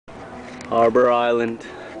Harbor Island,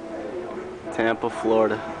 Tampa,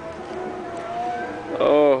 Florida.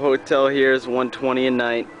 Oh, hotel here is $120 a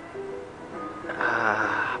night.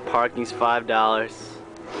 Parking's $5.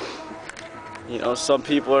 You know, some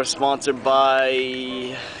people are sponsored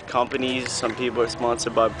by companies, some people are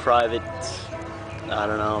sponsored by private, I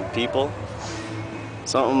don't know, people.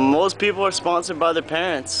 Most people are sponsored by their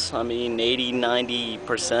parents. I mean,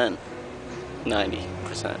 80-90%.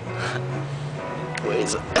 90%.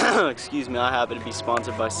 Anyways, excuse me, I happen to be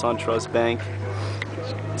sponsored by SunTrust Bank.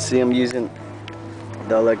 See, I'm using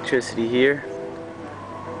the electricity here.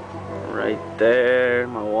 Right there,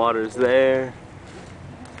 my water's there.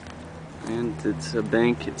 And it's a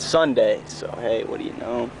bank, it's Sunday, so hey, what do you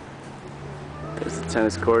know? There's the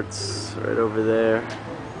tennis courts right over there.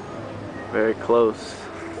 Very close.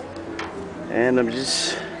 And I'm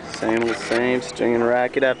just same old same, stringing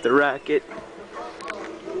racket after racket.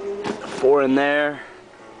 4 in there.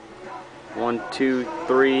 1, 2,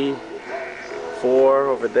 3, 4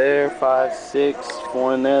 over there. 5, 6,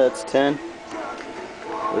 4 in there. That's 10.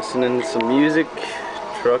 Listening to some music,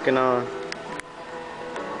 trucking on.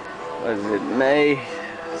 What is it? May.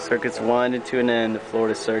 Circuit's winding to an end, the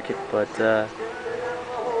Florida circuit, but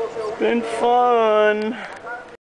it's been fun.